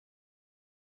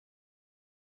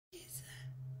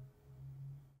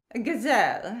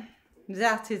Gazelle,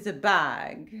 that is a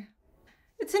bag.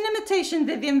 It's an imitation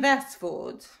Vivian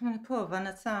Westwood. Poor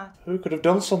Vanessa. Who could have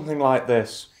done something like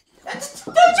this? Don't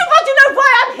you want to know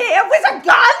why I'm here with a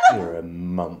gun? You're a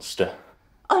monster.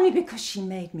 Only because she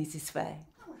made me this way.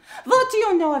 What do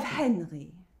you know of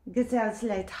Henry, Gazelle's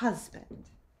late husband?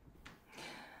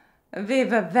 We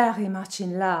were very much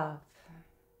in love.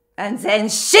 And then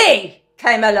she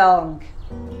came along.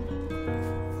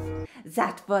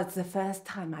 That was the first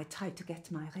time I tried to get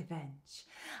my revenge.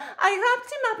 I wrapped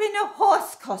him up in a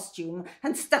horse costume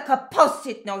and stuck a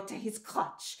post-it note to his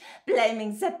crotch,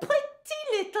 blaming the pretty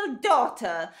little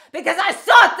daughter because I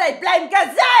thought they blamed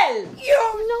Gazelle!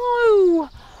 No!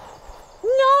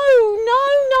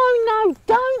 No,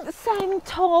 don't send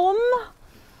Tom.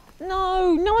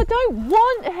 No, I don't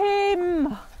want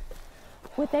him.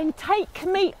 Well, then take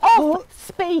me off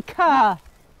speaker.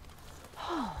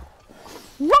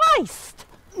 Christ!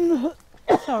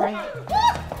 Sorry.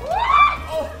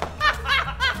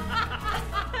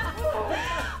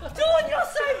 Dawn, you're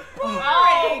so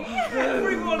boring!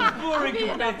 Everyone's boring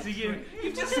compared to you.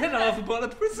 You've just said half a bottle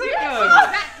of Prosecco.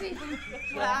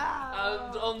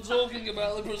 And on talking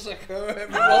about the Prosecco,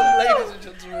 everyone, ladies and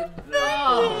gentlemen.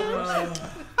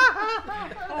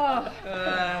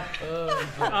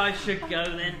 I should go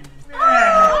then.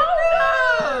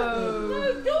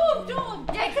 Dawn,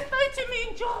 take a photo of me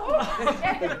and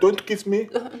John. Don't kiss me.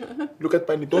 Look at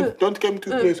Penny. Don't come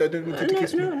too close. I don't want you to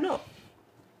kiss me. No.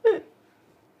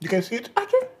 You can see it? I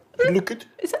can. Look it.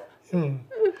 Is that?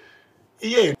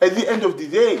 Yeah. At the end of the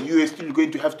day, you are still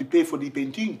going to have to pay for the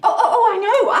painting.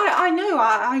 I know.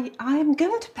 I am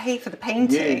going to pay for the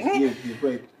painting. Yes,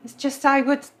 right. It's just I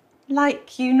would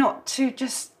like you not to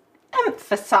just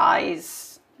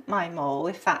emphasise my mole,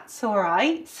 if that's all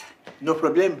right. No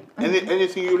problem.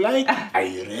 Anything you like. Are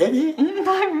you ready?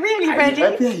 I'm really ready.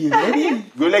 Are you ready?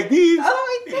 Go like this. Oh,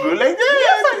 I do. Go like that.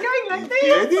 Yes, I'm going like this.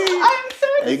 Ready? I'm so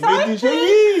I'm excited. going to show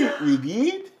you. We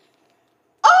did.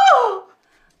 Oh!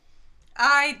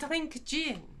 I drink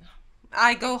gin.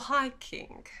 I go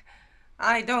hiking.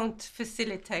 I don't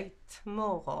facilitate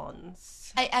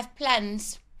morons. I have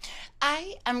plans.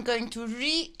 I am going to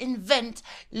reinvent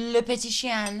Le Petit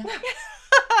Chien.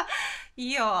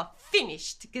 You're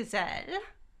finished, Gazelle.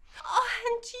 Oh,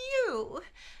 and you,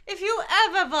 if you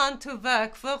ever want to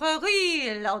work for a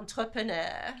real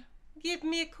entrepreneur, give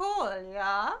me a call,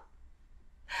 yeah?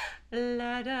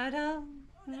 La-da-da.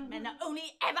 Men are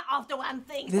only ever after one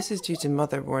thing. This is due to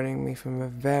Mother warning me from a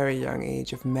very young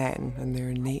age of men and their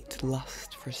innate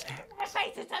lust for sex. Their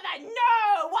faces so they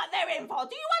know what they're in for.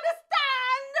 Do you understand?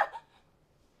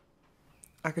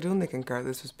 I could only concur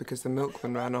this was because the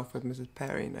milkman ran off with Mrs.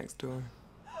 Perry next door.